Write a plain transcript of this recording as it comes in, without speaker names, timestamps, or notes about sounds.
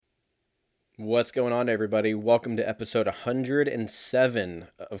What's going on, everybody? Welcome to episode 107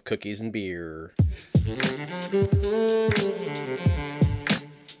 of Cookies and Beer.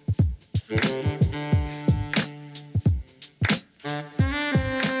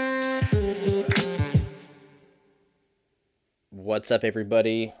 What's up,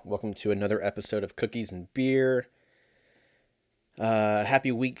 everybody? Welcome to another episode of Cookies and Beer.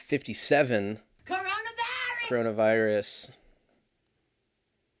 Happy week 57. Coronavirus.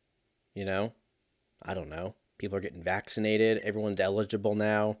 You know? I don't know. People are getting vaccinated. Everyone's eligible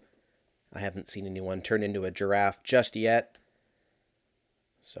now. I haven't seen anyone turn into a giraffe just yet.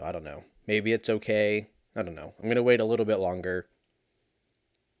 So I don't know. Maybe it's okay. I don't know. I'm going to wait a little bit longer.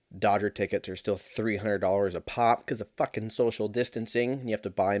 Dodger tickets are still $300 a pop because of fucking social distancing. And you have to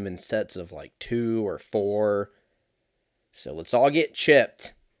buy them in sets of like 2 or 4. So let's all get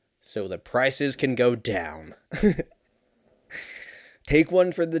chipped so the prices can go down. Take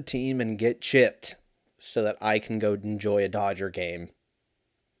one for the team and get chipped so that I can go enjoy a Dodger game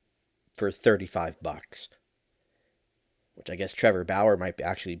for $35. Which I guess Trevor Bauer might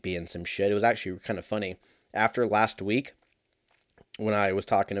actually be in some shit. It was actually kind of funny. After last week, when I was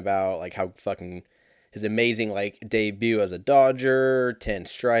talking about like how fucking his amazing like debut as a Dodger, 10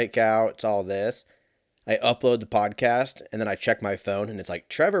 strikeouts, all this, I upload the podcast and then I check my phone and it's like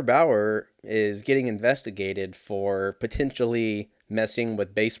Trevor Bauer is getting investigated for potentially messing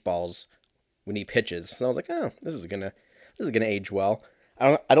with baseballs when he pitches. So I was like, oh, this is gonna age well.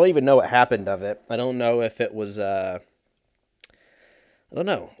 I don't even know what happened of it. I don't know if it was I don't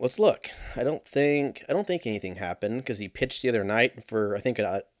know. Let's look. I don't think anything happened because he pitched the other night for I think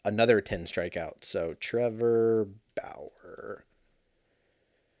another 10 strikeouts. So Trevor Bauer.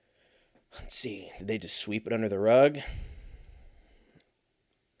 Let's see. Did they just sweep it under the rug?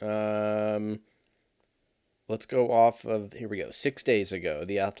 Let's go off of here we go. 6 days ago,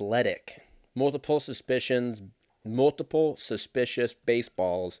 The Athletic. Multiple suspicious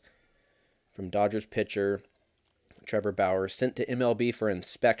baseballs from Dodgers pitcher Trevor Bauer sent to MLB for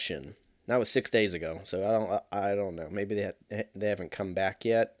inspection. That was 6 days ago, so I don't know. Maybe they haven't come back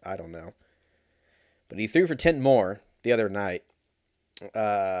yet. I don't know. But he threw for 10 more the other night.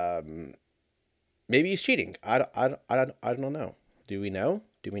 Maybe he's cheating. I don't know. Do we know?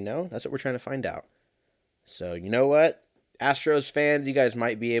 That's what we're trying to find out. So you know what, Astros fans, you guys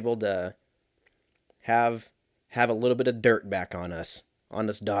might be able to have a little bit of dirt back on us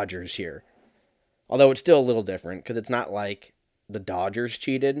Dodgers here. Although it's still a little different because it's not like the Dodgers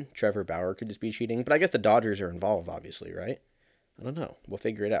cheated. Trevor Bauer could just be cheating. But I guess the Dodgers are involved, obviously, right? I don't know. We'll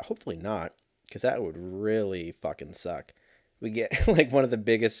figure it out. Hopefully not, because that would really fucking suck. We get like one of the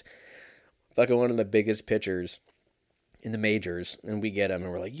biggest pitchers in the majors, and we get him,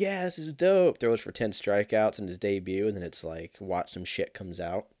 and we're like, yeah, this is dope. Throws for 10 strikeouts in his debut, and then it's like, watch some shit comes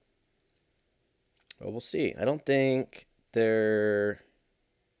out. Well, we'll see. I don't think they're...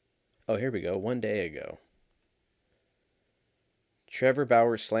 Oh, here we go. 1 day ago. Trevor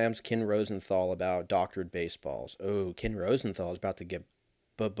Bauer slams Ken Rosenthal about doctored baseballs. Oh, Ken Rosenthal is about to get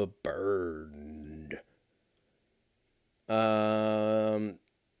burned.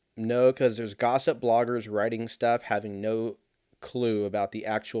 No, because there's gossip bloggers writing stuff having no clue about the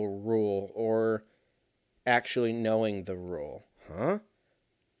actual rule or actually knowing the rule. Huh?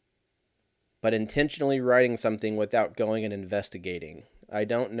 But intentionally writing something without going and investigating. I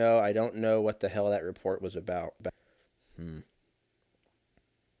don't know what the hell that report was about.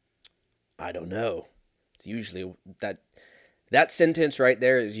 I don't know. It's usually that sentence right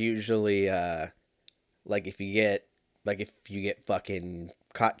there is usually like if you get fucking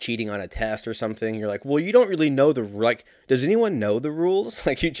caught cheating on a test or something, you're like, well, you don't really know does anyone know the rules?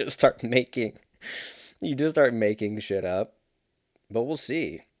 Like you just start making shit up. But we'll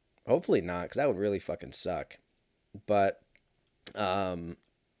see. Hopefully not, because that would really fucking suck. But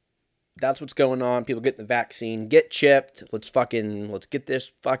that's what's going on. People get the vaccine, get chipped. Let's get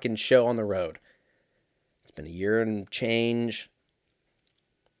this fucking show on the road. It's been a year and change,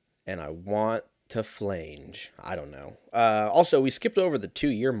 and I want to flange. I don't know. Also, we skipped over the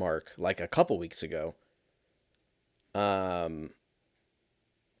 2-year mark like a couple weeks ago. I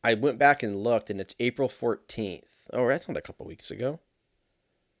went back and looked, and it's April 14th. Oh, that's not a couple weeks ago.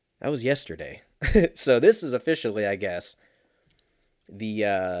 That was yesterday. So this is officially, I guess, the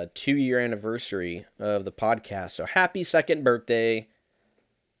 2-year anniversary of the podcast. So happy second birthday.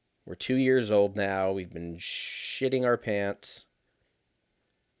 We're 2 years old now. We've been shitting our pants.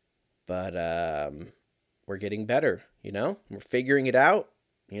 But we're getting better, you know? We're figuring it out.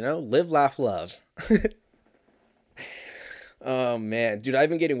 You know, live, laugh, love. Oh, man. Dude, I've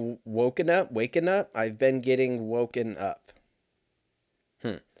been getting waking up. I've been getting woken up.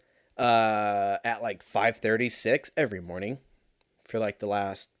 At like 5:36 every morning for like the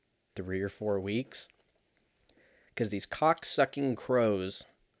last 3 or 4 weeks. Because these cock-sucking crows,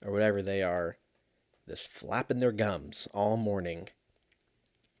 or whatever they are, just flapping their gums all morning.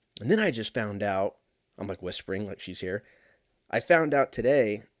 And then I just found out, I'm like whispering like she's here. I found out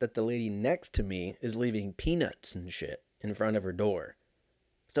today that the lady next to me is leaving peanuts and shit in front of her door.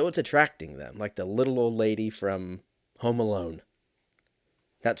 So it's attracting them, like the little old lady from Home Alone.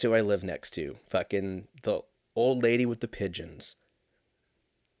 That's who I live next to. Fucking the old lady with the pigeons.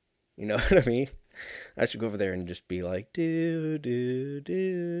 You know what I mean? I should go over there and just be like, do, do,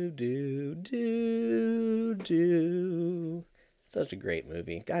 do, do, do, do. Such a great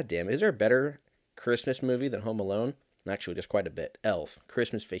movie. God damn it. Is there a better Christmas movie than Home Alone? Actually, just quite a bit. Elf.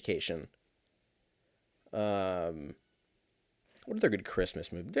 Christmas Vacation. What other good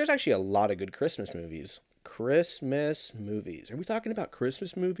Christmas movies? There's actually a lot of good Christmas movies. Christmas movies. Are we talking about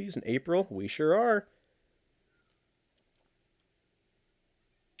Christmas movies in April? We sure are.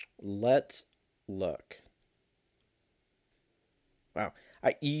 Let's look. Wow.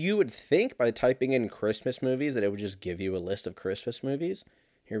 You would think by typing in Christmas movies that it would just give you a list of Christmas movies.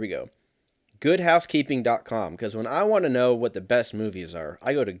 Here we go. GoodHousekeeping.com. Because when I want to know what the best movies are,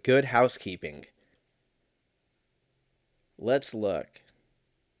 I go to Good Housekeeping. Let's look.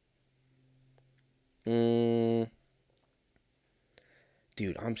 Dude,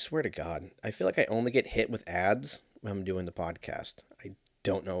 I swear to God, I feel like I only get hit with ads when I'm doing the podcast. I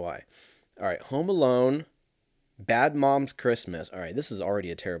don't know why. All right, Home Alone, Bad Moms Christmas. All right, this is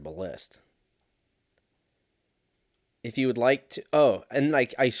already a terrible list. If you would like to, and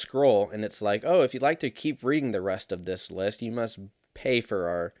like I scroll and it's like, if you'd like to keep reading the rest of this list, you must pay for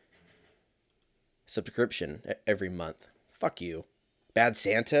our subscription every month. Fuck you. Bad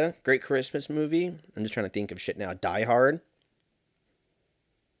Santa, great Christmas movie. I'm just trying to think of shit now. Die Hard.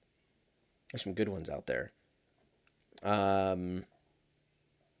 There's some good ones out there. So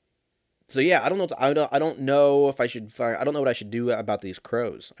yeah, I don't know. I don't know if I should. I don't know what I should do about these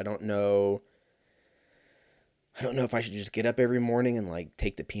crows. I don't know if I should just get up every morning and like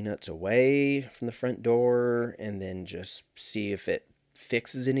take the peanuts away from the front door and then just see if it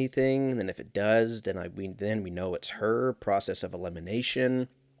fixes anything. And then if it does, then we know it's her. Process of elimination.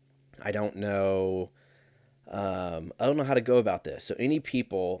 I don't know. I don't know how to go about this. So any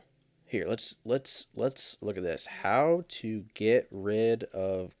people here, let's look at this. How to get rid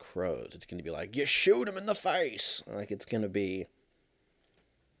of crows. It's gonna be like you shoot them in the face. Like it's gonna be.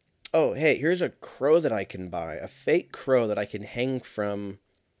 Oh, hey, here's a crow that I can buy. A fake crow that I can hang from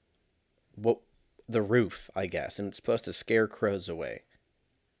the roof, I guess. And it's supposed to scare crows away.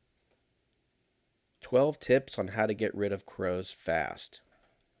 12 tips on how to get rid of crows fast.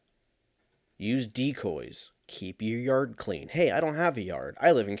 Use decoys. Keep your yard clean. Hey, I don't have a yard.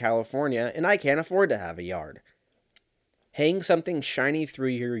 I live in California, and I can't afford to have a yard. Hang something shiny through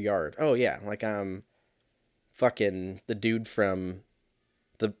your yard. Oh, yeah, like fucking the dude from...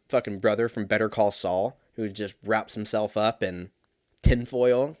 the fucking brother from Better Call Saul, who just wraps himself up in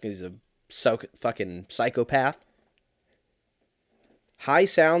tinfoil because he's a fucking psychopath. High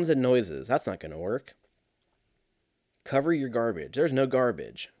sounds and noises. That's not going to work. Cover your garbage. There's no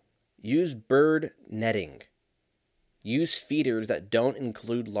garbage. Use bird netting. Use feeders that don't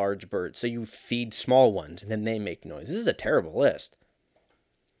include large birds. So you feed small ones and then they make noise. This is a terrible list.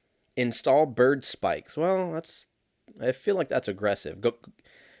 Install bird spikes. Well, I feel like that's aggressive.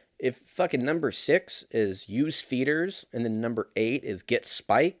 If fucking number 6 is use feeders and then number 8 is get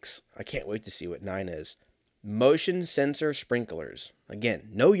spikes, I can't wait to see what 9 is. Motion sensor sprinklers. Again,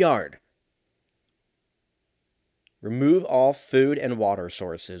 no yard. Remove all food and water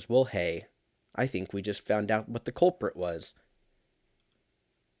sources. Well, hey, I think we just found out what the culprit was.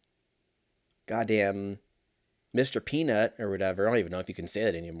 Goddamn Mr. Peanut or whatever. I don't even know if you can say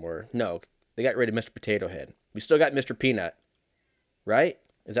that anymore. No, they got rid of Mr. Potato Head. We still got Mr. Peanut, right?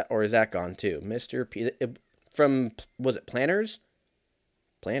 Is that gone too? Mr. From, was it Planners?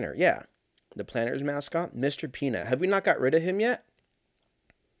 Planner, yeah. The Planners mascot, Mr. Peanut. Have we not got rid of him yet?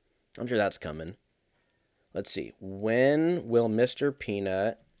 I'm sure that's coming. Let's see. When will Mr.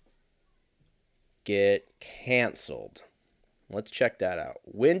 Peanut get canceled? Let's check that out.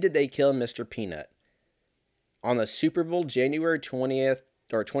 When did they kill Mr. Peanut? On the Super Bowl, January 20th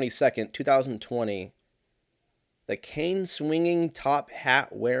or 22nd, 2020. The cane-swinging, top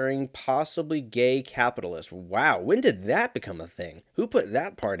hat-wearing, possibly gay capitalist. Wow, when did that become a thing? Who put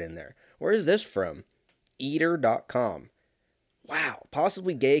that part in there? Where is this from? Eater.com. Wow,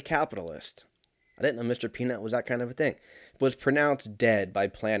 possibly gay capitalist. I didn't know Mr. Peanut was that kind of a thing. was pronounced dead by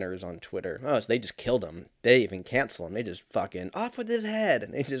planners on Twitter. Oh, so they just killed him. They didn't even cancel him. They just fucking off with his head,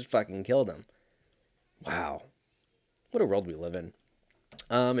 and they just fucking killed him. Wow. What a world we live in.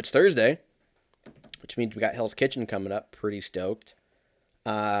 It's Thursday, which means we got Hell's Kitchen coming up. Pretty stoked.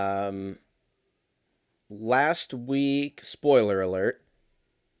 Last week, spoiler alert,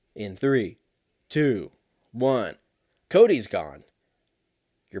 in 3, 2, 1, Cody's gone.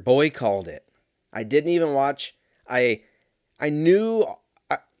 Your boy called it. I didn't even watch. I knew.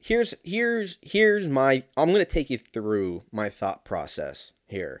 Here's my. I'm gonna take you through my thought process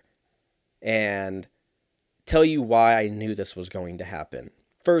here, and tell you why I knew this was going to happen.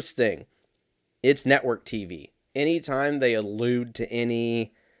 First thing, it's network TV. Anytime they allude to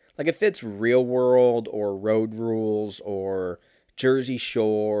any, like if it's Real World or Road Rules or Jersey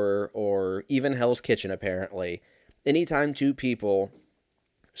Shore or even Hell's Kitchen, apparently, anytime two people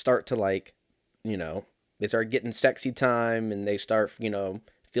start to they start getting sexy time and they start,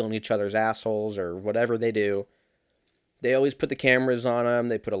 feeling each other's assholes or whatever they do, they always put the cameras on them.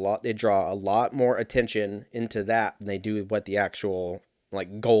 They draw a lot more attention into that than they do what the actual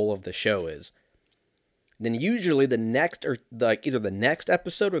goal of the show is. Then usually the next, or either the next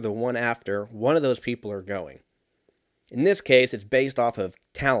episode or the one after, one of those people are going. In this case, it's based off of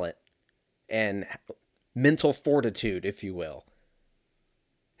talent and mental fortitude, if you will.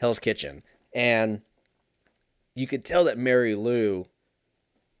 Hell's Kitchen. And you could tell that Mary Lou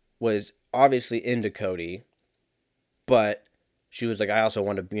was obviously into Cody, but she was like, I also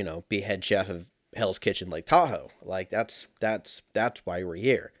want to, be head chef of Hell's Kitchen Lake Tahoe. That's why we're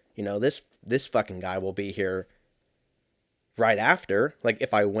here. This fucking guy will be here right after.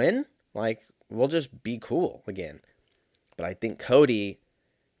 If I win, we'll just be cool again. But I think Cody,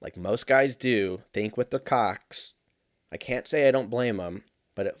 like most guys do, think with their cocks. I can't say I don't blame him,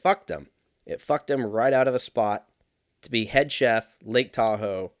 but it fucked him. It fucked him right out of a spot to be head chef, Lake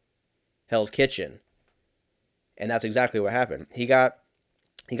Tahoe, Hell's Kitchen. And that's exactly what happened. He got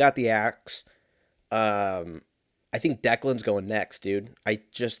the axe. I think Declan's going next, dude. I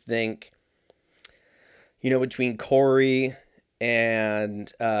just think, between Corey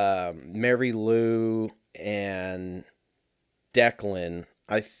and Mary Lou and Declan,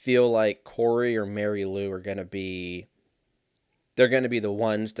 I feel like Corey or Mary Lou are going to be... They're going to be the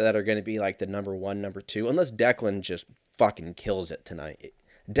ones that are going to be the number 1, number 2, unless Declan just fucking kills it tonight.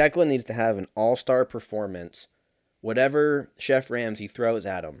 Declan needs to have an all-star performance. Whatever Chef Ramsay throws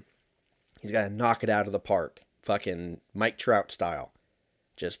at him, he's got to knock it out of the park. Fucking Mike Trout style.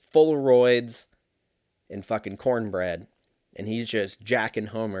 Just full of roids and fucking cornbread. And he's just jacking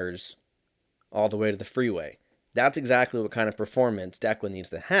homers all the way to the freeway. That's exactly what kind of performance Declan needs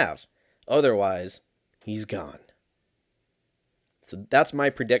to have. Otherwise, he's gone. So that's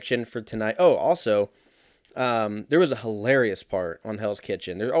my prediction for tonight. Oh, also, there was a hilarious part on Hell's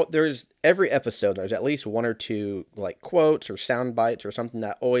Kitchen. There's every episode, there's at least 1 or 2 quotes or sound bites or something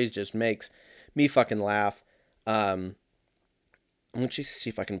that always just makes me fucking laugh. Let me see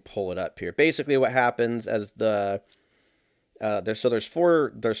if I can pull it up here. Basically, what happens as there's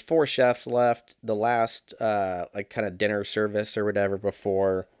 4 chefs left. The last kind of dinner service or whatever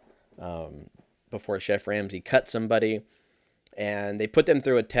before Chef Ramsay cuts somebody. And they put them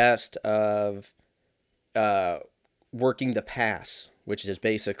through a test of working the pass, which is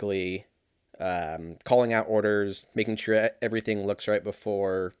basically calling out orders, making sure everything looks right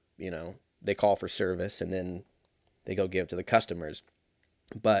before, they call for service, and then they go give it to the customers.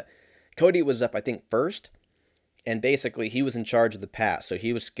 But Cody was up, I think, first, and basically he was in charge of the pass. So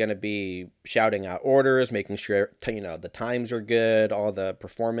he was going to be shouting out orders, making sure, the times are good, all the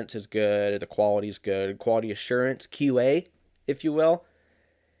performance is good, the quality is good, quality assurance, QA, if you will.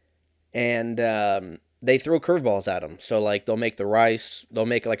 And they throw curveballs at them. So they'll make the rice, they'll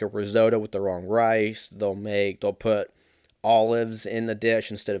make a risotto with the wrong rice. They'll put olives in the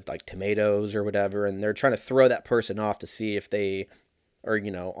dish instead of tomatoes or whatever. And they're trying to throw that person off to see if they are,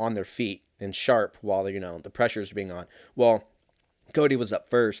 on their feet and sharp while the pressure's being on. Well, Cody was up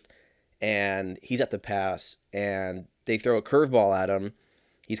first and he's at the pass and they throw a curveball at him.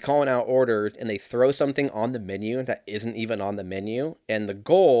 He's calling out orders, and they throw something on the menu that isn't even on the menu. And the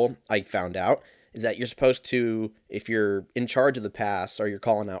goal, I found out, is that you're supposed to, if you're in charge of the pass or you're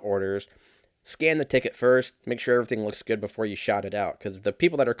calling out orders, scan the ticket first, make sure everything looks good before you shout it out. Because the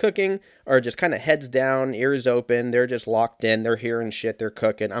people that are cooking are just kind of heads down, ears open. They're just locked in. They're hearing shit. They're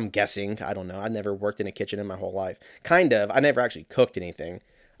cooking. I'm guessing. I don't know. I've never worked in a kitchen in my whole life. Kind of. I never actually cooked anything.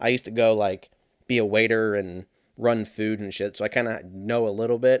 I used to go, be a waiter and run food and shit, so I kind of know a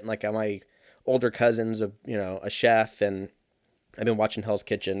little bit. My older cousin's a chef, and I've been watching Hell's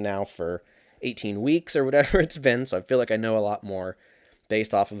Kitchen now for 18 weeks or whatever it's been. So I feel like I know a lot more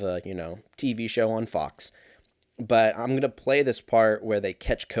based off of a, TV show on Fox. But I'm going to play this part where they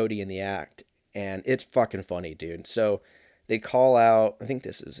catch Cody in the act, and it's fucking funny, dude. So they call out, I think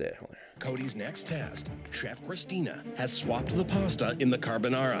this is it. Cody's next test. Chef Christina has swapped the pasta in the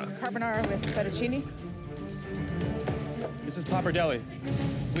carbonara. Carbonara with fettuccine. This is Pappardelle.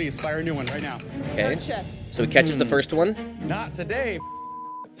 Please, fire a new one right now. Okay. Chef. So he catches the first one. Not today.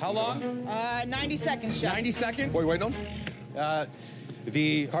 How long? 90 seconds, chef. 90 seconds? What are you waiting on?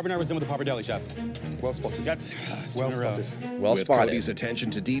 The carbonara was done with the Pappardelle, chef. Well spotted. That's well two in a row. spotted. Well With spotted. Cody's attention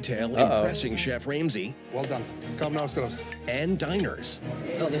to detail impressing Chef Ramsay Well done. Carbonara scallops. and diners.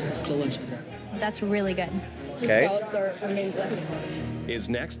 Oh, this is delicious. That's really good. The Okay. scallops are amazing. His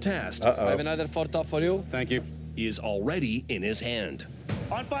next test I have another photo for you. Thank you. is already in his hand.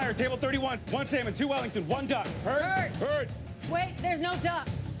 On fire, table 31. 1 salmon, 2 Wellington, 1 duck. Heard? Heard. Wait, there's no duck.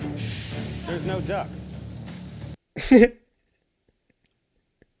 There's no duck.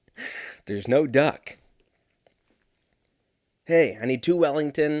 There's no duck. Hey, I need 2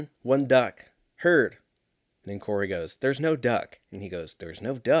 Wellington, 1 duck. Heard. And then Corey goes, there's no duck. And he goes, there's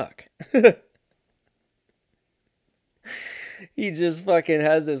no duck. He just fucking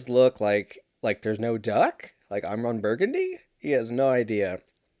has this look like there's no duck? Like I'm Ron Burgundy? He has no idea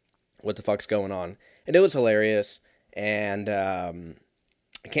what the fuck's going on. And it was hilarious. And I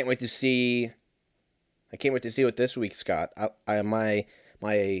can't wait to see what this week's got. My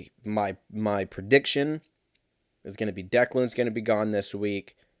prediction is going to be Declan's going to be gone this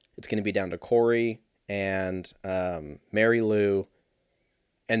week. It's going to be down to Corey and Mary Lou,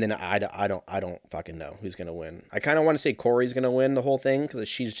 and then I don't fucking know who's going to win. I kind of want to say Corey's going to win the whole thing because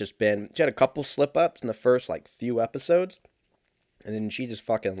she had a couple slip ups in the first few episodes, and then she just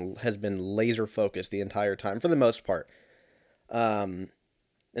fucking has been laser focused the entire time for the most part. And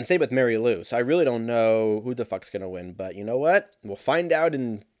same with Mary Lou. So I really don't know who the fuck's going to win. But you know what? We'll find out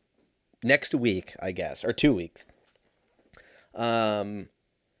in next week, I guess. Or 2 weeks. Dude,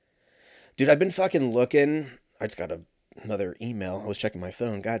 I've been fucking looking. I just got another email. I was checking my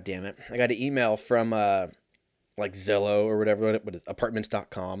phone. God damn it. I got an email from Zillow or whatever. What is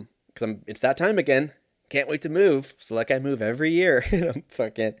apartments.com. Because it's that time again. Can't wait to move. So I move every year. I'm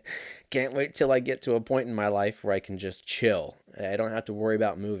fucking can't wait till I get to a point in my life where I can just chill. I don't have to worry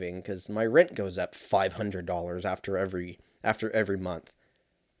about moving because my rent goes up $500 after every month.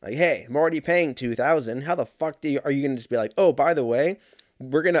 Like, hey, I'm already paying $2,000. How the fuck are you gonna just be like, oh, by the way,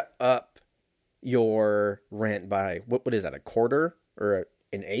 we're gonna up your rent by what is that, a quarter or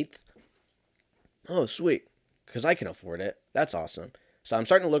an eighth? Oh, sweet, because I can afford it. That's awesome. So I'm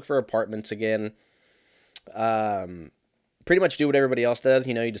starting to look for apartments again. Pretty much do what everybody else does.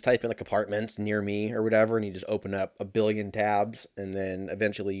 You just type in apartments near me or whatever, and you just open up a billion tabs, and then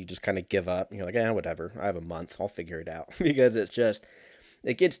eventually you just kind of give up. You're like, whatever. I have a month. I'll figure it out because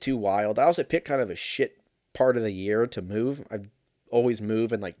it gets too wild. I also pick kind of a shit part of the year to move. I always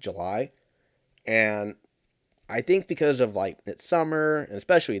move in July, and I think because of it's summer, and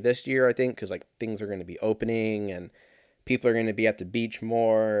especially this year, I think because things are going to be opening and people are going to be at the beach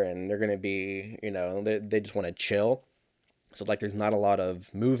more, and they're going to be, they just want to chill. So there's not a lot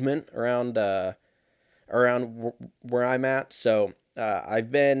of movement around where I'm at. So I've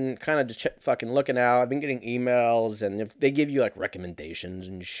been kind of just fucking looking out. I've been getting emails, and if they give you recommendations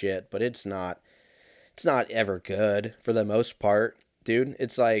and shit, but it's not ever good for the most part, dude.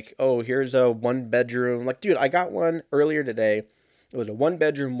 It's oh, here's a 1-bedroom. Dude, I got one earlier today. It was a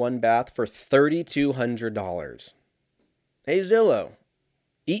 1-bedroom, 1-bath for $3,200. Hey, Zillow,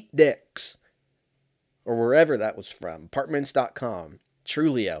 eat dicks. Or wherever that was from. Apartments.com.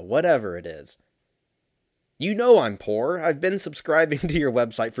 Trulia. Whatever it is. You know I'm poor. I've been subscribing to your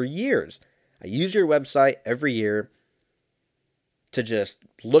website for years. I use your website every year to just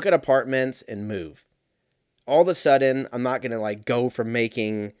look at apartments and move. All of a sudden, I'm not going to go from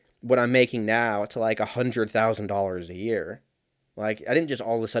making what I'm making now to $100,000 a year. I didn't just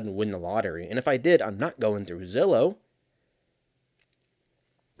all of a sudden win the lottery. And if I did, I'm not going through Zillow.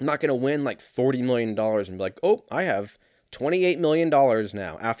 I'm not going to win $40 million and be oh, I have $28 million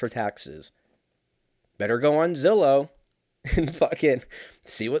now after taxes. Better go on Zillow and fucking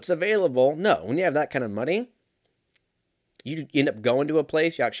see what's available. No, when you have that kind of money, you end up going to a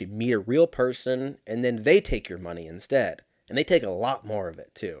place, you actually meet a real person, and then they take your money instead. And they take a lot more of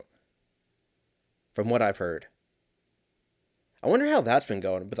it too, from what I've heard. I wonder how that's been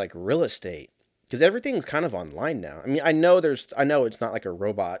going with real estate. Because everything's kind of online now. I mean, I know it's not a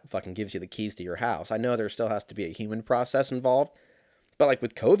robot fucking gives you the keys to your house. I know there still has to be a human process involved. But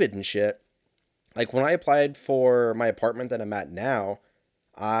with COVID and shit, when I applied for my apartment that I'm at now,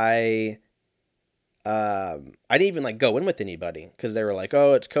 I I didn't even like go in with anybody because they were like,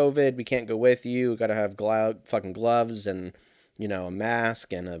 "Oh, it's COVID. We can't go with you. We gotta have fucking gloves and a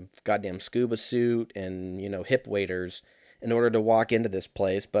mask and a goddamn scuba suit and hip waders in order to walk into this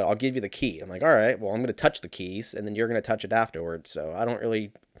place. But I'll give you the key." I'm like, "All right. Well, I'm gonna touch the keys and then you're gonna touch it afterwards." So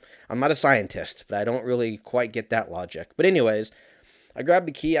I'm not a scientist, but I don't really quite get that logic. But anyways, I grab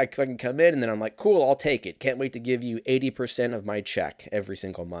the key, I fucking come in, and then I'm like, cool, I'll take it. Can't wait to give you 80% of my check every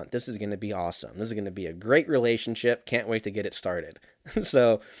single month. This is going to be awesome. This is going to be a great relationship. Can't wait to get it started.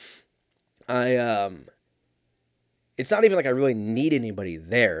 So it's not even like I really need anybody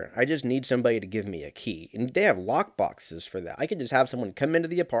there. I just need somebody to give me a key. And they have lock boxes for that. I could just have someone come into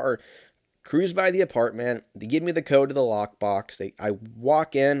the apartment, cruise by the apartment, they give me the code to the lockbox. I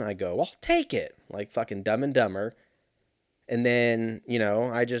walk in, I go, I'll take it. Like fucking Dumb and Dumber. And then,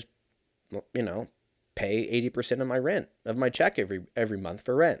 I just, pay 80% of my rent, of my check every month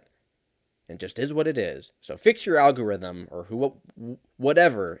for rent. It just is what it is. So fix your algorithm or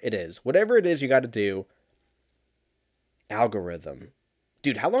whatever it is. Whatever it is you got to do, algorithm.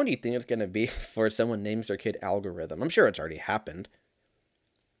 Dude, how long do you think it's going to be before someone names their kid Algorithm? I'm sure it's already happened.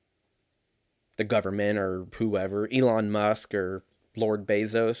 The government or whoever, Elon Musk or Lord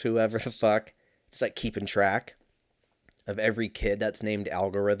Bezos, whoever the fuck, it's like keeping track of every kid that's named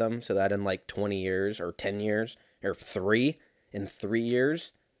Algorithm, so that in like 20 years or 10 years or in 3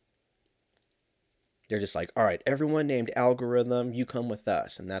 years, they're just like, all right, everyone named Algorithm, you come with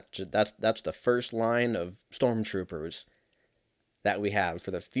us. And that's the first line of stormtroopers that we have for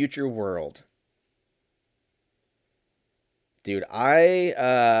the future world. Dude,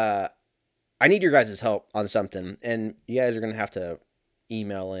 I need your guys' help on something, and you guys are going to have to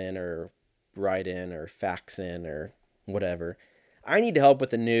email in or write in or fax in or whatever. I need help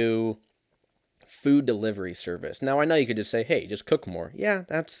with a new food delivery service. Now, I know you could just say, hey, just cook more. Yeah,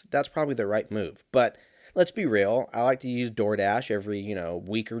 that's probably the right move. But let's be real. I like to use DoorDash every,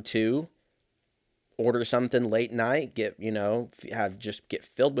 week or two. Order something late night, get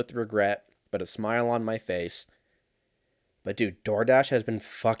filled with regret, but a smile on my face. But dude, DoorDash has been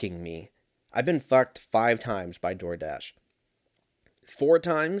fucking me. I've been fucked 5 times by DoorDash. 3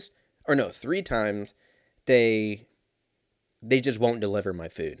 times, they just won't deliver my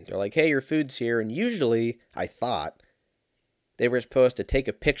food. They're like, hey, your food's here. And usually, I thought, they were supposed to take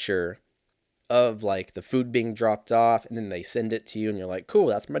a picture of, like, the food being dropped off, and then they send it to you, and you're like, cool,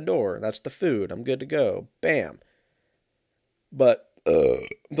 that's my door. That's the food. I'm good to go. Bam. But the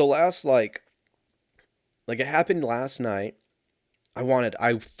last, it happened last night. I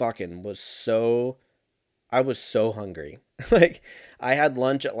was so hungry. I had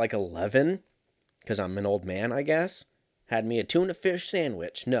lunch at, 11, because I'm an old man, I guess. Had me a tuna fish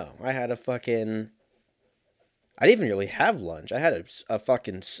sandwich. No, I had I didn't even really have lunch. I had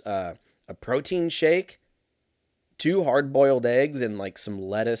a protein shake, 2 hard-boiled eggs, and, some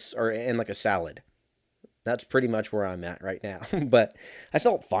lettuce, and a salad. That's pretty much where I'm at right now. But I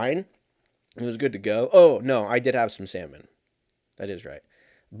felt fine. It was good to go. Oh, no, I did have some salmon. That is right.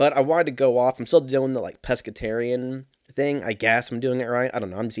 But I wanted to go off. I'm still doing the, pescatarian thing. I guess I'm doing it right. I don't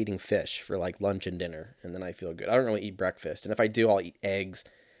know. I'm just eating fish for, lunch and dinner, and then I feel good. I don't really eat breakfast. And if I do, I'll eat eggs,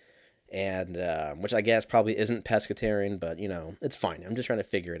 and which I guess probably isn't pescatarian, but, it's fine. I'm just trying to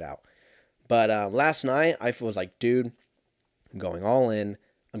figure it out. But last night, I was like, dude, I'm going all in.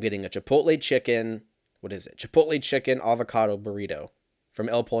 I'm getting a Chipotle chicken. What is it? Chipotle chicken avocado burrito from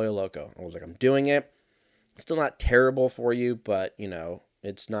El Pollo Loco. I was like, I'm doing it. It's still not terrible for you, but,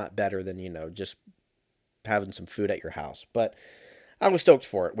 it's not better than, just having some food at your house. But I was stoked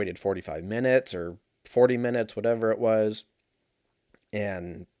for it. Waited 45 minutes or 40 minutes, whatever it was.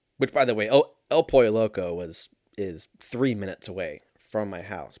 And, which, by the way, El Pollo Loco is 3 minutes away from my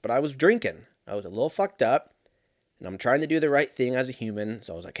house. But I was drinking. I was a little fucked up. And I'm trying to do the right thing as a human.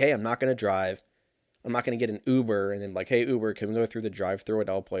 So I was like, hey, I'm not going to drive. I'm not going to get an Uber and then hey, Uber, can we go through the drive-thru at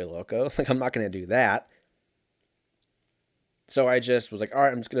El Pollo Loco? I'm not going to do that. So I just was like, all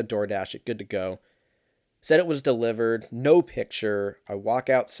right, I'm just going to DoorDash it. Good to go. Said it was delivered. No picture. I walk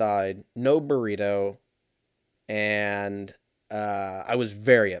outside. No burrito. And I was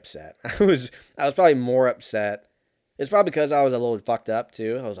very upset. I was probably more upset. It's probably because I was a little fucked up,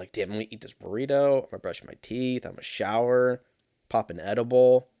 too. I was like, damn, I'm going to eat this burrito. I'm going to brush my teeth. I'm going to shower. Pop an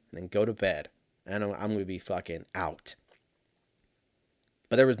edible. And then go to bed. And I'm going to be fucking out.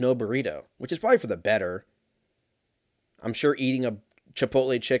 But there was no burrito. Which is probably for the better. I'm sure eating a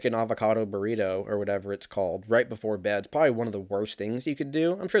Chipotle chicken avocado burrito or whatever it's called right before bed is probably one of the worst things you could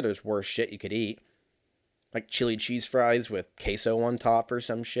do. I'm sure there's worse shit you could eat. Like chili cheese fries with queso on top or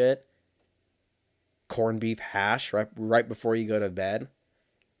some shit. Corned beef hash right before you go to bed.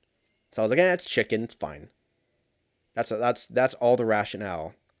 So I was like, it's chicken, it's fine. That's all the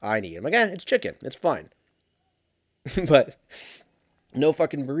rationale I need. I'm like, it's chicken, it's fine. But no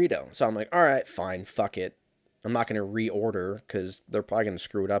fucking burrito. So I'm like, all right, fine, fuck it. I'm not going to reorder because they're probably going to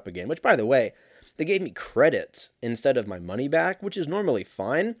screw it up again. Which, by the way, they gave me credits instead of my money back, which is normally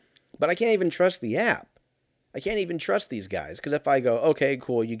fine. But I can't even trust the app. I can't even trust these guys. Because if I go, okay,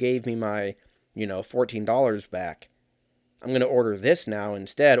 cool, you gave me my, $14 back. I'm going to order this now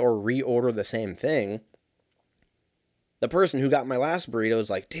instead, or reorder the same thing. The person who got my last burrito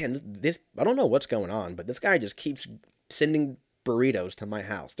is like, damn, this, I don't know what's going on, but this guy just keeps sending burritos to my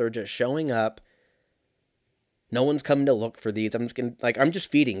house. They're just showing up. No one's coming to look for these. I'm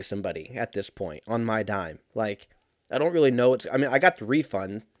just feeding somebody at this point on my dime. Like, I don't really know I got the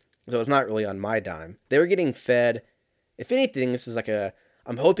refund, so it's not really on my dime. They were getting fed. If anything, this is like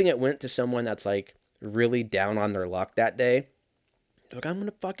I'm hoping it went to someone that's like really down on their luck that day. They're like, I'm going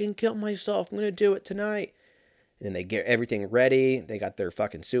to fucking kill myself. I'm going to do it tonight. And then they get everything ready. They got their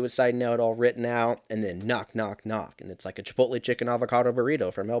fucking suicide note all written out. And then knock, knock, knock. And it's like a Chipotle chicken avocado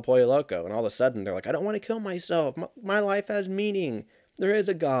burrito from El Pollo Loco. And all of a sudden, they're like, I don't want to kill myself. My life has meaning. There is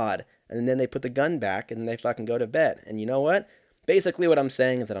a God. And then they put the gun back and they fucking go to bed. And you know what? Basically what I'm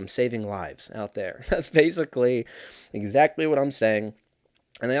saying is that I'm saving lives out there. That's basically exactly what I'm saying.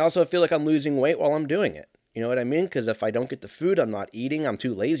 And I also feel like I'm losing weight while I'm doing it. You know what I mean? Because if I don't get the food, I'm not eating. I'm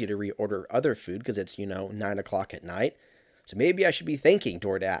too lazy to reorder other food because it's, 9 o'clock at night. So maybe I should be thanking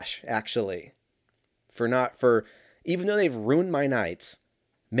DoorDash, actually, for even though they've ruined my nights,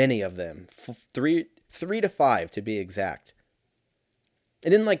 many of them, 3 to 5 to be exact.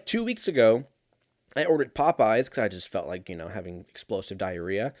 And then like 2 weeks ago, I ordered Popeyes because I just felt like, having explosive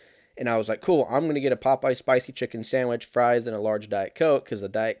diarrhea. And I was like, cool, I'm going to get a Popeye spicy chicken sandwich, fries, and a large Diet Coke because the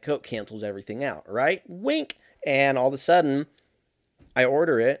Diet Coke cancels everything out, right? Wink. And all of a sudden, I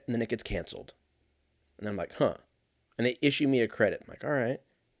order it, and then it gets canceled. And then I'm like, huh. And they issue me a credit. I'm like, all right,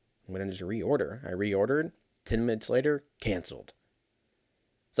 I'm going to just reorder. I reordered. 10 minutes later, canceled.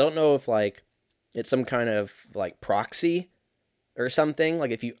 So I don't know if, like, it's some kind of, like, proxy or something.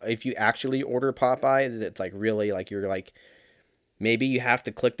 Like, if you actually order Popeye, it's, like, really, like, you're, like... Maybe you have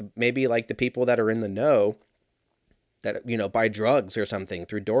to click maybe like the people that are in the know that, buy drugs or something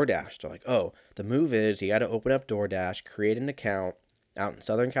through DoorDash. They're like, oh, the move is you got to open up DoorDash, create an account out in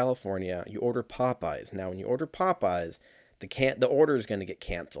Southern California. You order Popeyes. Now, when you order Popeyes, the order is going to get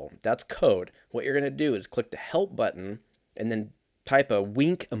canceled. That's code. What you're going to do is click the help button and then type a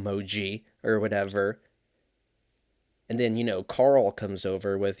wink emoji or whatever. And then, Carl comes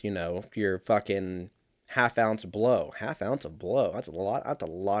over with, your fucking... half ounce of blow. That's a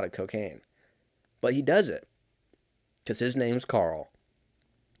lot of cocaine. But he does it. Because his name's Carl.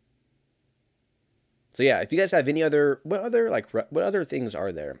 So yeah, if you guys have any other... What other things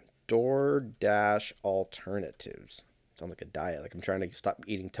are there? DoorDash alternatives. Sounds like a diet. Like I'm trying to stop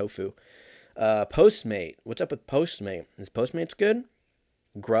eating tofu. Postmate. What's up with Postmate? Is Postmates good?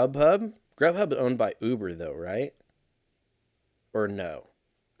 Grubhub? Grubhub is owned by Uber though, right? Or no?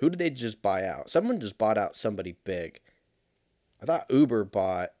 Who did they just buy out? Someone just bought out somebody big. I thought Uber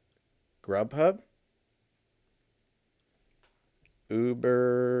bought Grubhub.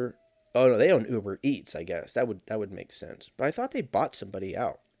 Uber. Oh no, they own Uber Eats, I guess. That would make sense. But I thought they bought somebody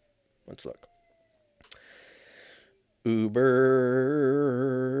out. Let's look.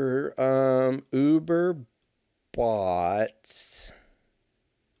 Uber bought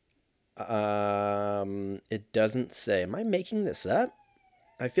it doesn't say. Am I making this up?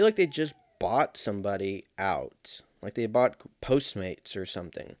 I feel like they just bought somebody out. Like they bought Postmates or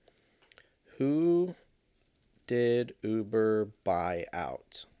something. Who did Uber buy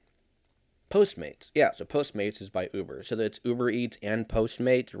out? Postmates. Yeah, so Postmates is by Uber. So it's Uber Eats and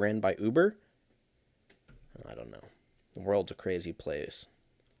Postmates ran by Uber? I don't know. The world's a crazy place.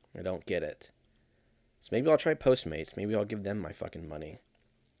 I don't get it. So maybe I'll try Postmates. Maybe I'll give them my fucking money.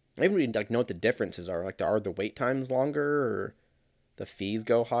 I don't even know what the differences are. Like, are the wait times longer or... the fees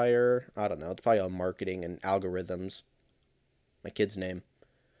go higher? I don't know. It's probably on marketing and algorithms. My kid's name.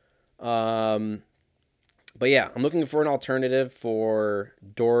 But yeah, I'm looking for an alternative for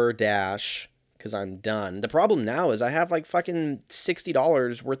DoorDash because I'm done. The problem now is I have like fucking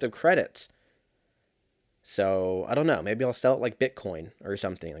 $60 worth of credits. So I don't know. Maybe I'll sell it like Bitcoin or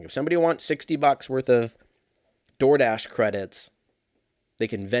something. Like if somebody wants $60 worth of DoorDash credits, they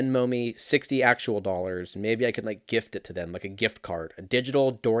can Venmo me 60 actual dollars, and maybe I can like gift it to them, like a gift card, a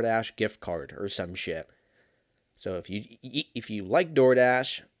digital DoorDash gift card or some shit. So if you like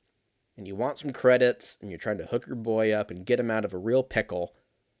DoorDash and you want some credits and you're trying to hook your boy up and get him out of a real pickle,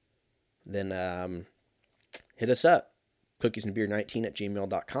 then hit us up.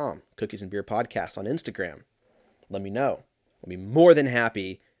 cookiesandbeer19@gmail.com. Cookies and Beer Podcast on Instagram. Let me know. I'll be more than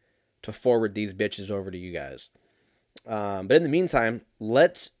happy to forward these bitches over to you guys. But in the meantime,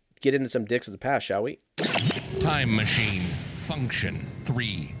 let's get into some dicks of the past, shall we? Time machine. Function.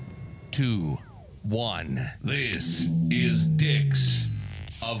 3, 2, 1. This is Dicks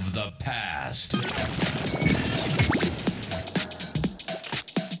of the Past.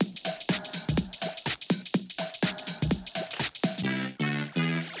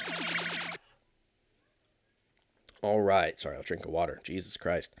 All right. Sorry, I'll drink of water. Jesus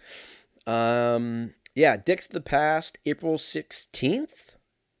Christ. Yeah, Dicks of the Past, April 16th,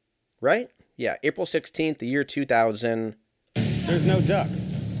 right? Yeah, April 16th, the year 2000. There's no duck.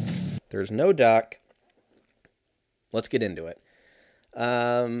 There's no duck. Let's get into it.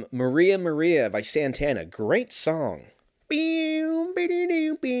 Maria Maria by Santana. Great song. Is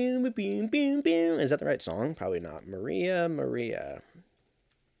that the right song? Probably not. Maria Maria.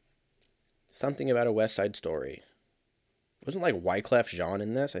 Something about a West Side Story. Wasn't like Wyclef Jean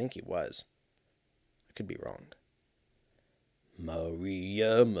in this? I think he was. I could be wrong.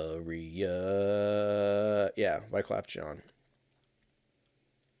 Maria Maria. Yeah, Wyclef Jean.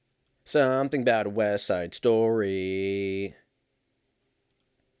 Something about a West Side Story.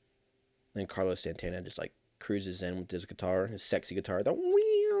 Then Carlos Santana just like cruises in with his guitar, his sexy guitar, the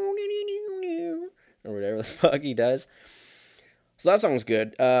or whatever the fuck he does. So that song's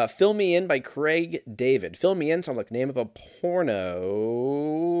good. Fill Me In by Craig David. Fill Me In sounds like the name of a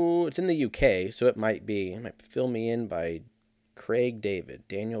porno. It's in the UK, so it might be Fill Me In by Craig David.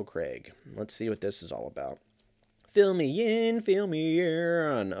 Daniel Craig. Let's see what this is all about. Fill me in, fill me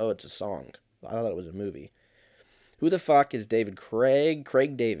in. Oh, it's a song. I thought it was a movie. Who the fuck is David Craig?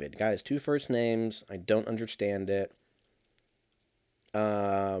 Craig David. Guy has 2 first names. I don't understand it.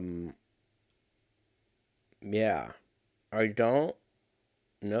 Yeah. I don't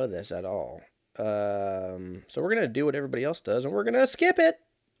know this at all. So we're going to do what everybody else does, and we're going to skip it.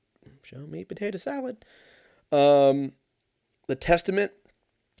 Show me potato salad. The Testament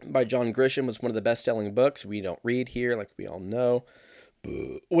by John Grisham was one of the best-selling books. We don't read here, like we all know.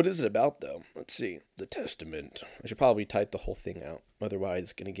 But what is it about, though? Let's see. The Testament. I should probably type the whole thing out. Otherwise,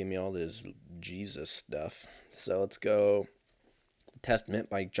 it's going to give me all this Jesus stuff. So let's go. The Testament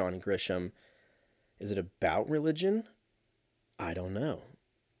by John Grisham. Is it about religion? I don't know.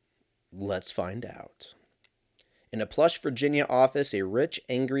 Let's find out. In a plush Virginia office, a rich,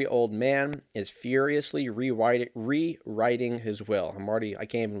 angry old man is furiously rewriting his will. I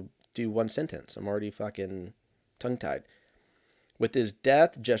can't even do one sentence. I'm already fucking tongue-tied. With his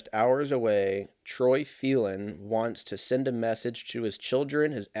death just hours away, Troy Phelan wants to send a message to his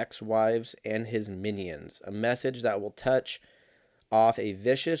children, his ex-wives, and his minions. A message that will touch off a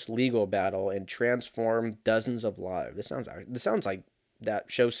vicious legal battle and transform dozens of lives. This sounds like that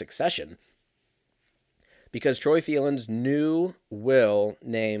show Succession. Because Troy Phelan's new will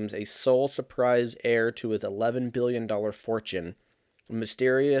names a sole surprise heir to his $11 billion fortune, a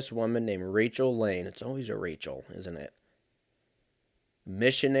mysterious woman named Rachel Lane. It's always a Rachel, isn't it?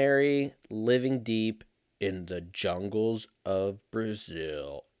 Missionary living deep in the jungles of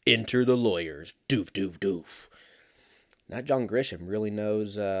Brazil. Enter the lawyers. Doof, doof, doof. That John Grisham really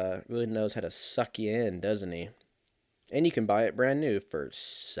knows how to suck you in, doesn't he? And you can buy it brand new for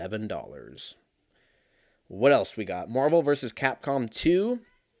 $7. What else we got? Marvel vs. Capcom 2.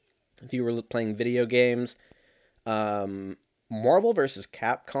 If you were playing video games. Marvel vs.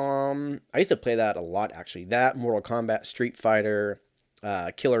 Capcom. I used to play that a lot, actually. That, Mortal Kombat, Street Fighter,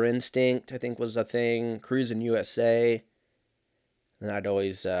 Killer Instinct, I think was a thing. Cruisin' USA. And I'd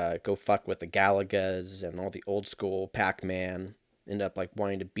always go fuck with the Galagas and all the old school Pac-Man. End up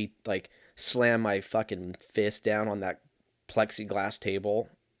wanting to slam my fucking fist down on that plexiglass table.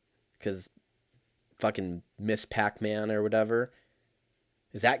 Because fucking Miss Pac-Man or whatever.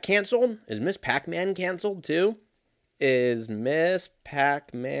 Is that canceled? Is Miss Pac-Man canceled too? Is Miss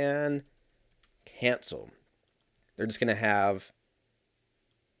Pac-Man canceled? They're just going to have...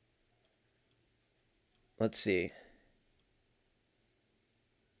 Let's see.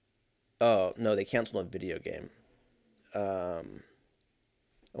 Oh, no, they canceled a video game. I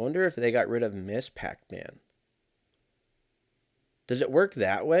wonder if they got rid of Miss Pac-Man. Does it work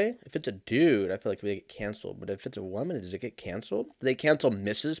that way? If it's a dude, I feel like they get canceled. But if it's a woman, does it get canceled? Did they cancel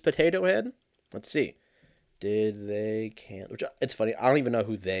Mrs. Potato Head? Let's see. Did they cancel? It's funny. I don't even know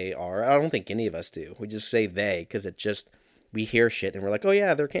who they are. I don't think any of us do. We just say they because it just... We hear shit and we're like, oh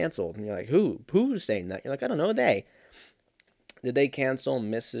yeah, they're canceled. And you're like, who? Who's saying that? You're like, I don't know, they. Did they cancel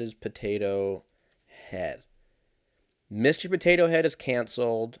Mrs. Potato Head? Mr. Potato Head is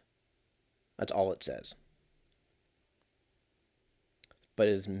canceled. That's all it says. But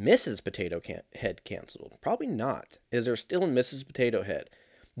is Mrs. Potato Head canceled? Probably not. Is there still a Mrs. Potato Head?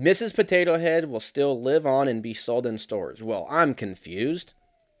 Mrs. Potato Head will still live on and be sold in stores. Well, I'm confused.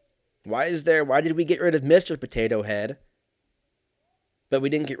 Why did we get rid of Mr. Potato Head, but we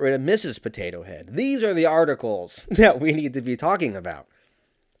didn't get rid of Mrs. Potato Head? These are the articles that we need to be talking about.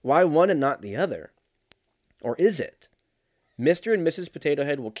 Why one and not the other? Or is it? Mr. and Mrs. Potato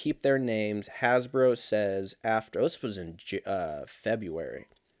Head will keep their names, Hasbro says after... This was in February.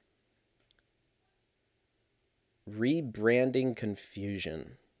 Rebranding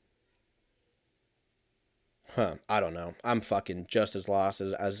confusion. I don't know. I'm fucking just as lost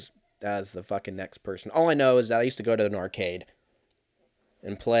as the fucking next person. All I know is that I used to go to an arcade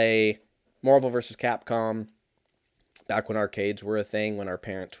and play Marvel vs. Capcom back when arcades were a thing, when our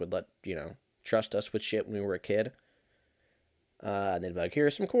parents would let, trust us with shit when we were a kid. And they'd be like,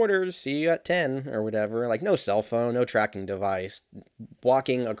 here's some quarters, see you at 10 or whatever. Like, no cell phone, no tracking device.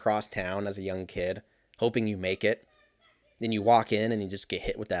 Walking across town as a young kid, hoping you make it. Then you walk in and you just get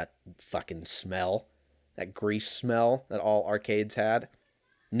hit with that fucking smell. That grease smell that all arcades had.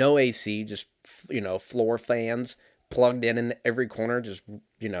 No AC, just, floor fans plugged in every corner. Just,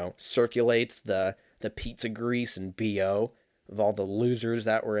 circulates the pizza grease and BO of all the losers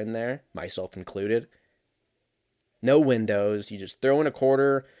that were in there, myself included. No windows. You just throw in a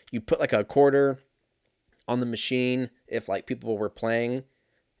quarter. You put like a quarter on the machine if like people were playing.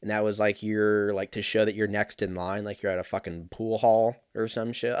 And that was like to show that you're next in line, like you're at a fucking pool hall or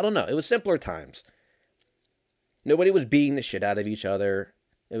some shit. I don't know. It was simpler times. Nobody was beating the shit out of each other.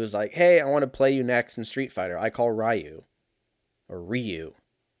 It was like, hey, I want to play you next in Street Fighter. I call Ryu. Or Ryu.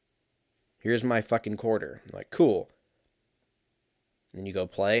 Here's my fucking quarter. I'm like, cool. And then you go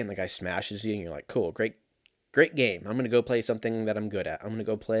play and the guy smashes you and you're like, cool, great game. I'm going to go play something that I'm good at. I'm going to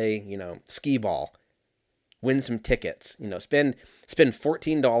go play, skee ball. Win some tickets. Spend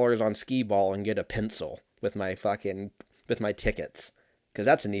 $14 on skee ball and get a pencil with my tickets. Because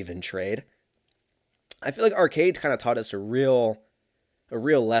that's an even trade. I feel like arcades kind of taught us a real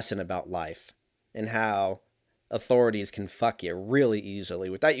lesson about life and how authorities can fuck you really easily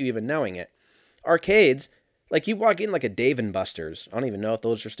without you even knowing it. Arcades, like you walk in like a Dave & Buster's. I don't even know if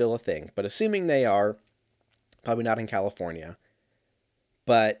those are still a thing, but assuming they are, probably not in California.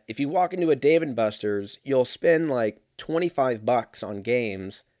 But if you walk into a Dave & Buster's, you'll spend like $25 on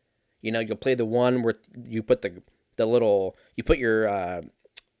games. You'll play the one where you put you put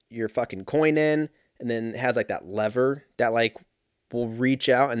your fucking coin in, and then it has like that lever that like will reach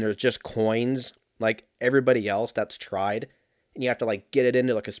out and there's just coins like everybody else that's tried. And you have to like get it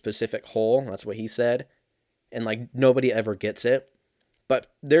into like a specific hole. That's what he said. And like nobody ever gets it.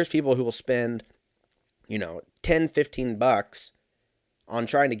 But there's people who will spend, $10, $15 on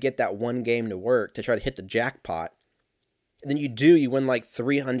trying to get that one game to work to try to hit the jackpot. And then you win like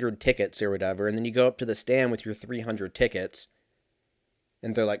 300 tickets or whatever. And then you go up to the stand with your 300 tickets.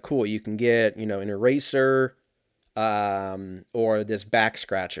 And they're like, cool, you can get, an eraser or this back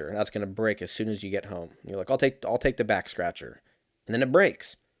scratcher. That's going to break as soon as you get home. And you're like, I'll take the back scratcher. And then it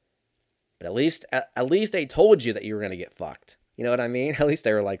breaks. But at least they told you that you were going to get fucked. You know what I mean? At least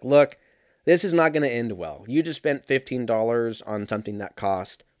they were like, look, this is not going to end well. You just spent $15 on something that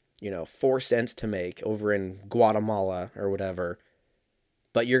cost, 4 cents to make over in Guatemala or whatever.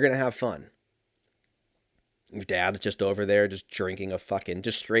 But you're going to have fun. Your dad's just over there just drinking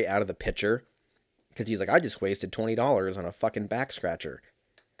just straight out of the pitcher. Because he's like, I just wasted $20 on a fucking back scratcher.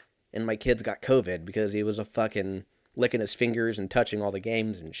 And my kid's got COVID because he was licking his fingers and touching all the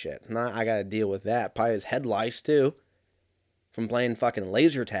games and shit. Now I gotta deal with that. Probably his head lice too. From playing fucking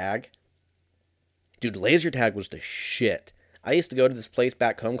laser tag. Dude, laser tag was the shit. I used to go to this place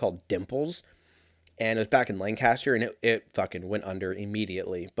back home called Dimples. And it was back in Lancaster, and it fucking went under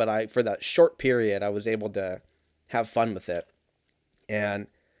immediately. But for that short period, I was able to have fun with it. And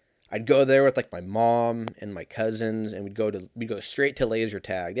I'd go there with like my mom and my cousins, and we'd go straight to laser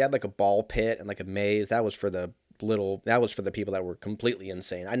tag. They had like a ball pit and like a maze. That was for the people that were completely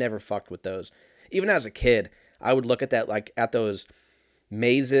insane. I never fucked with those. Even as a kid, I would look at that at those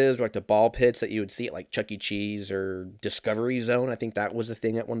mazes or like the ball pits that you would see at like Chuck E. Cheese or Discovery Zone. I think that was a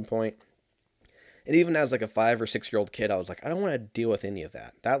thing at one point. And even as like a 5 or 6 year old kid, I was like, I don't want to deal with any of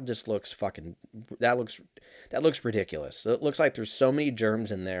that. That just looks that looks ridiculous. It looks like there's so many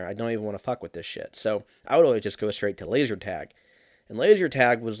germs in there. I don't even want to fuck with this shit. So I would always just go straight to laser tag. And laser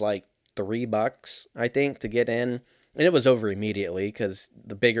tag was like $3, I think, to get in. And it was over immediately because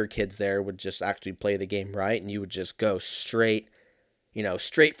the bigger kids there would just actually play the game right. And you would just go straight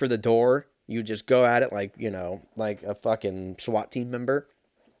for the door. You would just go at it like a fucking SWAT team member.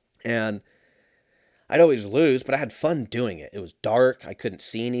 And I'd always lose, but I had fun doing it. It was dark. I couldn't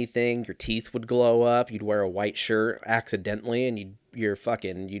see anything. Your teeth would glow up. You'd wear a white shirt accidentally, and you'd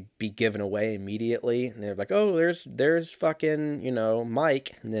be given away immediately. And they're like, oh, there's fucking,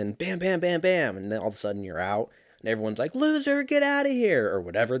 Mike. And then bam, bam, bam, bam. And then all of a sudden you're out. And everyone's like, loser, get out of here. Or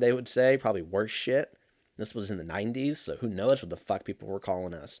whatever they would say. Probably worse shit. This was in the 90s, so who knows what the fuck people were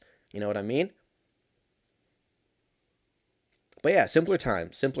calling us. You know what I mean? But yeah, simpler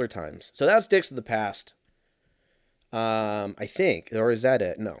times. So that's Dicks of the Past. I think. Or is that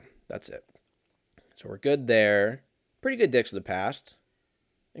it? No, that's it. So we're good there. Pretty good Dicks of the Past.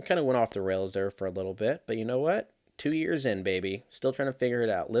 It kind of went off the rails there for a little bit. But you know what? 2 years in, baby. Still trying to figure it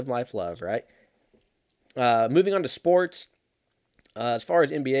out. Live, life, love, right? Moving on to sports. As far as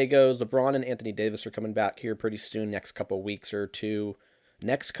NBA goes, LeBron and Anthony Davis are coming back here pretty soon. Next couple weeks or two.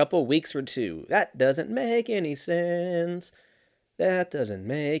 That doesn't make any sense. They're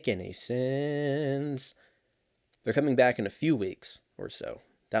coming back in a few weeks or so.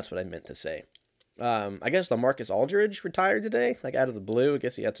 That's what I meant to say. I guess LaMarcus Aldridge retired today, like out of the blue. I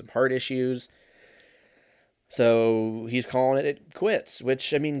guess he had some heart issues. So he's calling it quits,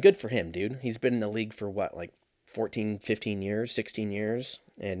 which, I mean, good for him, dude. He's been in the league for what, like 14, 15 years, 16 years,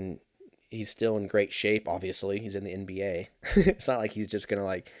 and he's still in great shape, obviously. He's in the NBA. It's not like he's just going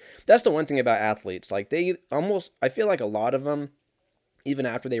to, that's the one thing about athletes. Like, I feel like a lot of them, even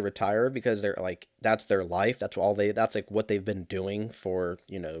after they retire, because they're like, that's their life. That's like what they've been doing for,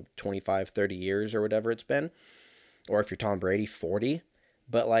 25, 30 years or whatever it's been. Or if you're Tom Brady, 40.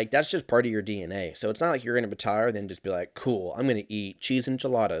 But that's just part of your DNA. So it's not like you're going to retire, then just be like, cool, I'm going to eat cheese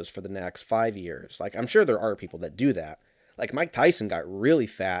enchiladas for the next 5 years. I'm sure there are people that do that. Like Mike Tyson got really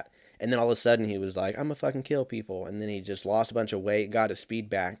fat. And then all of a sudden he was like, I'm going to fucking kill people. And then he just lost a bunch of weight, got his speed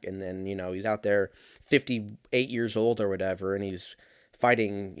back. And then, he's out there 58 years old or whatever. And he's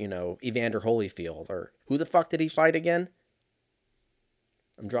fighting, Evander Holyfield. Or who the fuck did he fight again?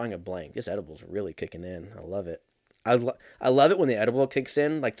 I'm drawing a blank. This edible's really kicking in. I love it. I love it when the edible kicks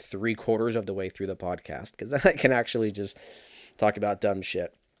in 3/4 of the way through the podcast. Because then I can actually just talk about dumb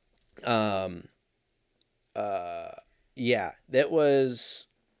shit. Yeah, that was...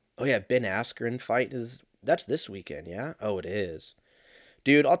 Oh yeah, Ben Askren fight that's this weekend, yeah? Oh, it is.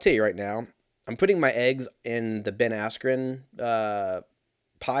 Dude, I'll tell you right now, I'm putting my eggs in the Ben Askren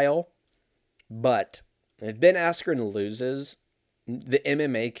pile, but if Ben Askren loses, the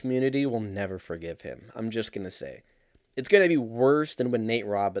MMA community will never forgive him. I'm just going to say. It's going to be worse than when Nate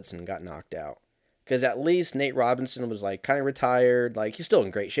Robinson got knocked out. Because at least Nate Robinson was kind of retired. He's still in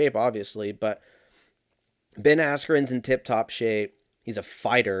great shape, obviously, but Ben Askren's in tip-top shape. He's a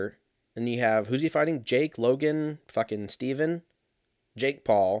fighter. And you have, who's he fighting? Jake, Logan, fucking Steven, Jake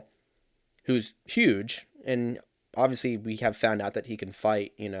Paul, who's huge. And obviously we have found out that he can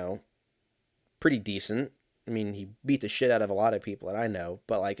fight, pretty decent. I mean, he beat the shit out of a lot of people that I know.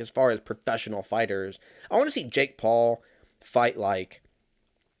 But as far as professional fighters, I want to see Jake Paul fight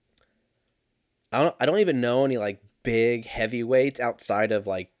I don't even know any big heavyweights outside of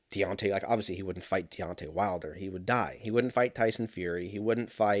Deontay. Obviously he wouldn't fight Deontay Wilder. He would die. He wouldn't fight Tyson Fury. He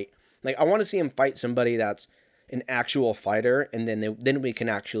wouldn't fight... I want to see him fight somebody that's an actual fighter, and then we can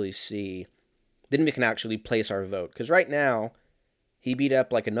actually see... Then we can actually place our vote. Because right now, he beat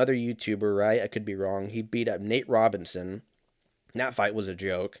up another YouTuber, right? I could be wrong. He beat up Nate Robinson. That fight was a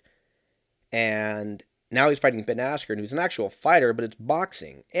joke. And now he's fighting Ben Askren, who's an actual fighter, but it's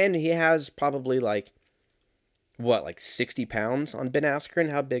boxing. And he has probably 60 pounds on Ben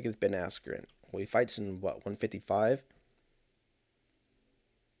Askren? How big is Ben Askren? Well, he fights in, 155?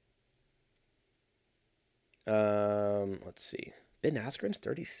 Let's see. Ben Askren's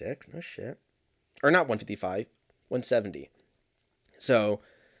 36? No shit. Or not 155, 170. So,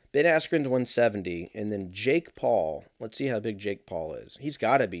 Ben Askren's 170, and then Jake Paul, let's see how big Jake Paul is. He's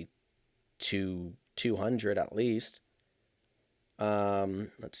got to be 200 at least.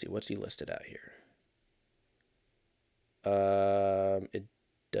 Let's see, what's he listed at here? It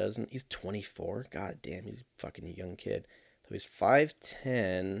doesn't. He's 24. God damn, he's a fucking young kid. So he's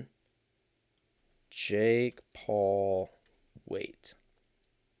 5'10". Jake Paul weight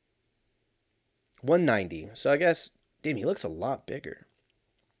 190. So I guess, damn, he looks a lot bigger.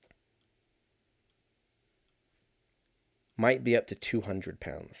 Might be up to 200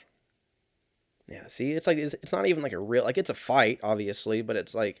 pounds. Yeah, see, it's it's not even a real, it's a fight, obviously, but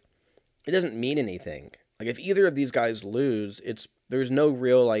it's it doesn't mean anything. If either of these guys lose, there's no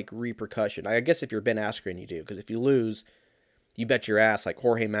real repercussion. I guess if you're Ben Askren, you do, because if you lose, you bet your ass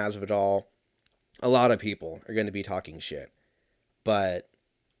Jorge Masvidal, a lot of people are going to be talking shit. But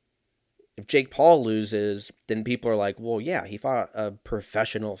if Jake Paul loses, then people are well, yeah, he fought a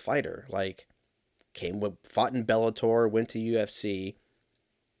professional fighter. fought in Bellator, went to UFC,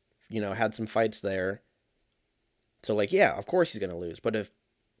 had some fights there. So, like, yeah, of course he's going to lose. But if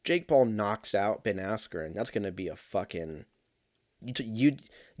Jake Paul knocks out Ben Askren, that's going to be a fucking...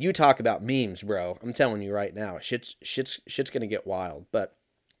 You talk about memes, bro. I'm telling you right now. Shit's going to get wild. But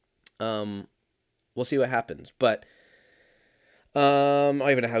we'll see what happens. But I don't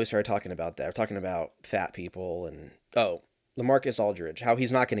even know how we started talking about that. We're talking about fat people and... Oh, LaMarcus Aldridge. How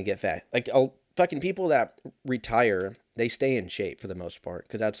he's not going to get fat. Like, fucking people that retire, they stay in shape for the most part.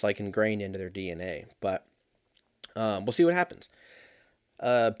 Because that's, like, ingrained into their DNA. But... we'll see what happens.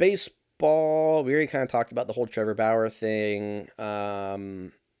 Baseball, we already kind of talked about the whole Trevor Bauer thing.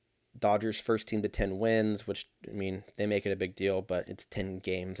 Dodgers first team to 10 wins, which, I mean, they make it a big deal, but it's 10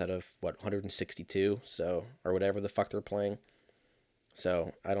 games out of, 162, so, or whatever the fuck they're playing.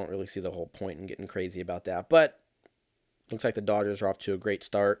 So, I don't really see the whole point in getting crazy about that, but looks like the Dodgers are off to a great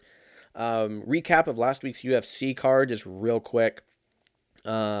start. Recap of last week's UFC card, just real quick.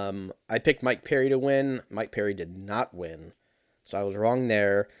 I picked Mike Perry to win. Mike Perry did not win, so I was wrong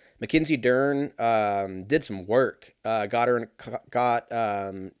there. Mackenzie Dern did some work. Got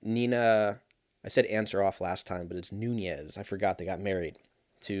Nina. I said Ansaroff last time, but it's Nunez. I forgot they got married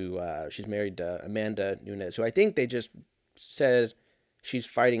to. She's married to Amanda Nunez, who I think they just said she's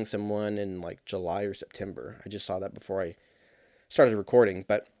fighting someone in like July or September. I just saw that before I started recording,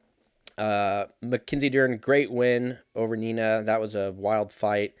 but. Mackenzie Dern, great win over Nina. That was a wild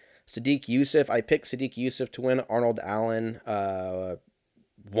fight. Sadiq Youssef, I picked Sadiq Youssef to win. Arnold Allen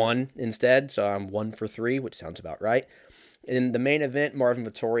won instead, so I'm 1 for 3, which sounds about right. In the main event, Marvin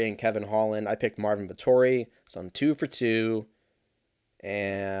Vettori and Kevin Holland, I picked Marvin Vettori, so I'm 2 for 2.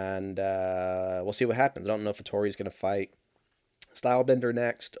 And we'll see what happens. I don't know if Vettori's going to fight Stylebender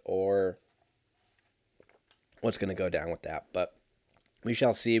next or what's going to go down with that, but we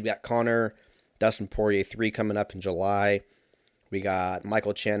shall see. We got Connor, Dustin Poirier 3 coming up in July. We got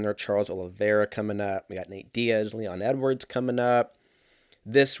Michael Chandler, Charles Oliveira coming up. We got Nate Diaz, Leon Edwards coming up.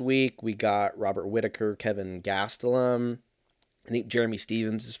 This week, we got Robert Whittaker, Kevin Gastelum. I think Jeremy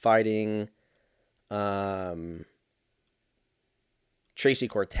Stevens is fighting. Tracy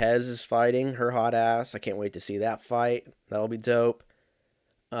Cortez is fighting her hot ass. I can't wait to see that fight. That'll be dope.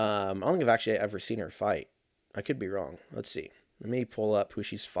 I don't think I've actually ever seen her fight. I could be wrong. Let's see. Let me pull up who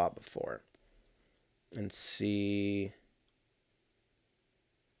she's fought before and see.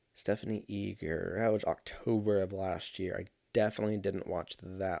 Stephanie Eager. That was October of last year. I definitely didn't watch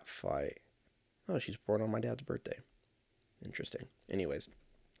that fight. Oh, she's born on my dad's birthday. Interesting. Anyways.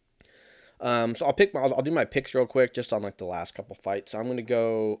 So I'll do my picks real quick just on like the last couple fights. So I'm going to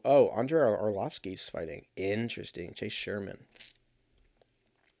go, Andrei Arlovsky's fighting. Interesting. Chase Sherman.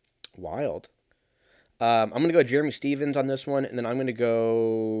 Wild. I'm going to go Jeremy Stevens on this one, and then I'm going to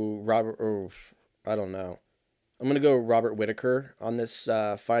go I'm going to go Robert Whittaker on this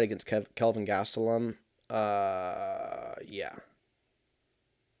fight against Kelvin Gastelum. Yeah.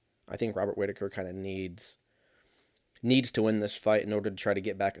 I think Robert Whittaker kind of needs to win this fight in order to try to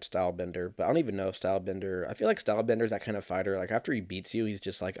get back at Stylebender, but I don't even know if Stylebender... I feel like Stylebender's that kind of fighter. Like, after he beats you, he's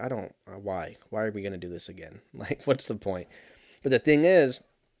just like, why? Why are we going to do this again? Like, what's the point? But the thing is,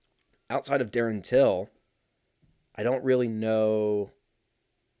 outside of Darren Till, I don't really know,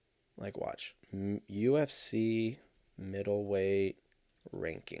 like, watch, UFC middleweight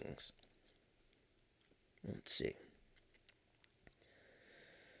rankings. Let's see.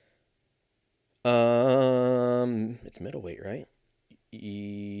 It's middleweight, right?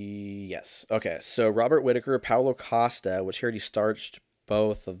 Yes. Okay, so Robert Whittaker, Paulo Costa, which he already starched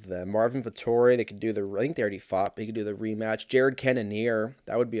both of them. Marvin Vettori, I think they already fought, but he could do the rematch. Jared Cannonier,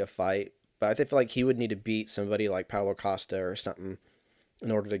 that would be a fight. But I feel like he would need to beat somebody like Paulo Costa or something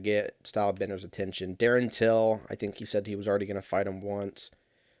in order to get Stylebender's attention. Darren Till, I think he said he was already going to fight him once.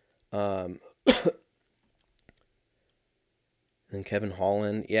 And Kevin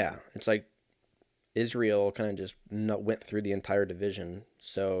Holland, yeah. It's like Israel kind of just went through the entire division.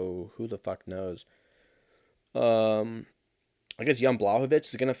 So who the fuck knows? I guess Jan Blachowicz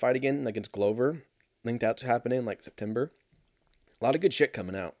is going to fight again against Glover. I think that's happening like September. A lot of good shit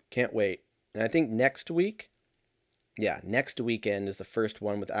coming out. Can't wait. And I think next weekend is the first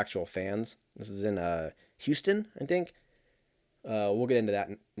one with actual fans. This is in Houston, I think. We'll get into that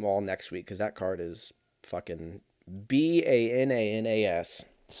all next week because that card is fucking BANANAS.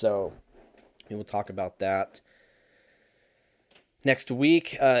 So we'll talk about that next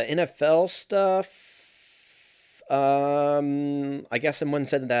week. NFL stuff. I guess someone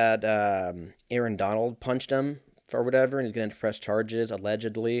said that Aaron Donald punched him or whatever, and he's going to press charges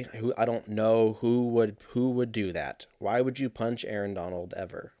allegedly. I don't know who would do that. Why would you punch Aaron Donald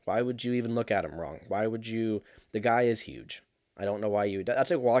ever? Why would you even look at him wrong? Why would you? The guy is huge. I don't know why you. That's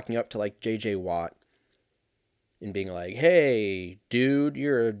like walking up to like J.J. Watt and being like, "Hey, dude,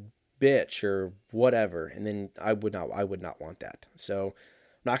 you're a bitch," or whatever. And then I would not want that. So I'm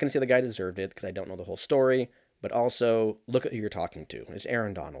not going to say the guy deserved it because I don't know the whole story. But also, look at who you're talking to. It's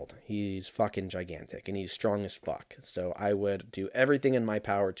Aaron Donald. He's fucking gigantic, and he's strong as fuck. So I would do everything in my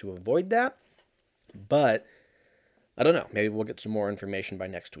power to avoid that. But I don't know. Maybe we'll get some more information by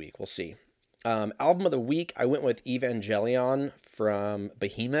next week. We'll see. Album of the week, I went with Evangelion from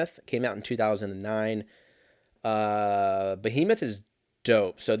Behemoth. Came out in 2009. Behemoth is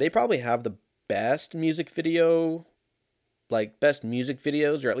dope. So they probably have the best music video, like best music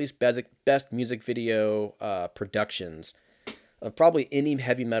videos, or at least best music video productions of probably any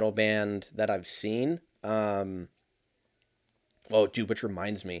heavy metal band that I've seen. Oh, dude, which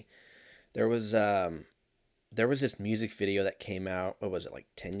reminds me, there was this music video that came out. What was it, like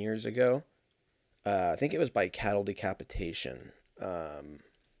 10 years ago? I think it was by Cattle Decapitation.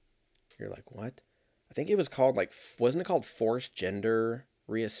 You're like, what? I think it was called like, wasn't it called Forced Gender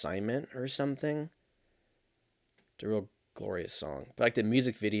Reassignment or something? It's a real glorious song. But like the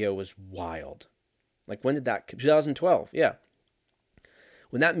music video was wild. Like when did that? 2012. Yeah.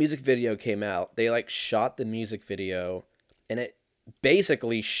 When that music video came out, they like shot the music video, and it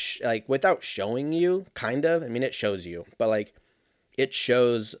basically like without showing you, kind of. I mean, it shows you, but like it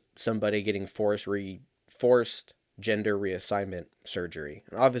shows somebody getting forced gender reassignment surgery,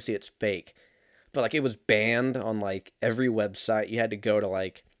 and obviously it's fake. But like it was banned on like every website. You had to go to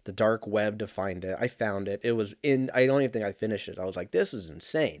like the dark web to find it. I found it. It was in. I don't even think I finished it. I was like, this is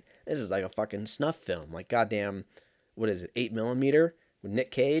insane. This is like a fucking snuff film. Like goddamn, what is it? 8mm with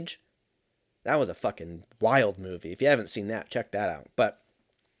Nick Cage. That was a fucking wild movie. If you haven't seen that, check that out. But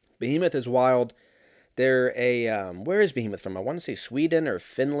Behemoth is wild. They're a where is Behemoth from? I want to say Sweden or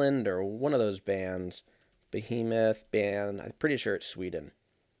Finland or one of those bands. Behemoth band. I'm pretty sure it's Sweden.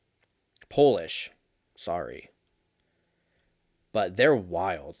 Polish. Sorry. But they're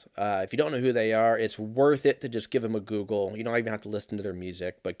wild. If you don't know who they are, it's worth it to just give them a Google. You don't even have to listen to their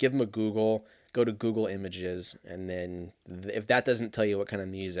music, but give them a Google. Go to Google Images, and then if that doesn't tell you what kind of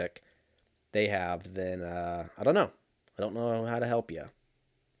music they have, then I don't know. I don't know how to help you.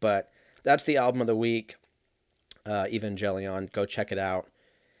 But that's the album of the week, Evangelion. Go check it out.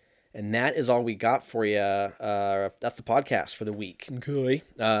 And that is all we got for you. That's the podcast for the week. Okay.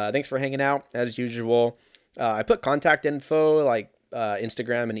 Thanks for hanging out, as usual. I put contact info, like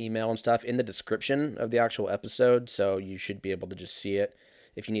Instagram and email and stuff, in the description of the actual episode, so you should be able to just see it.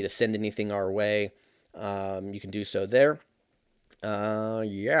 If you need to send anything our way, you can do so there.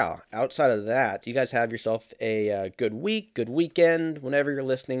 Yeah, outside of that, you guys have yourself a good week, good weekend, whenever you're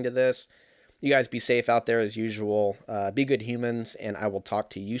listening to this. You guys be safe out there as usual. Be good humans, and I will talk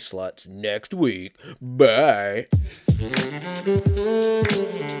to you sluts next week. Bye.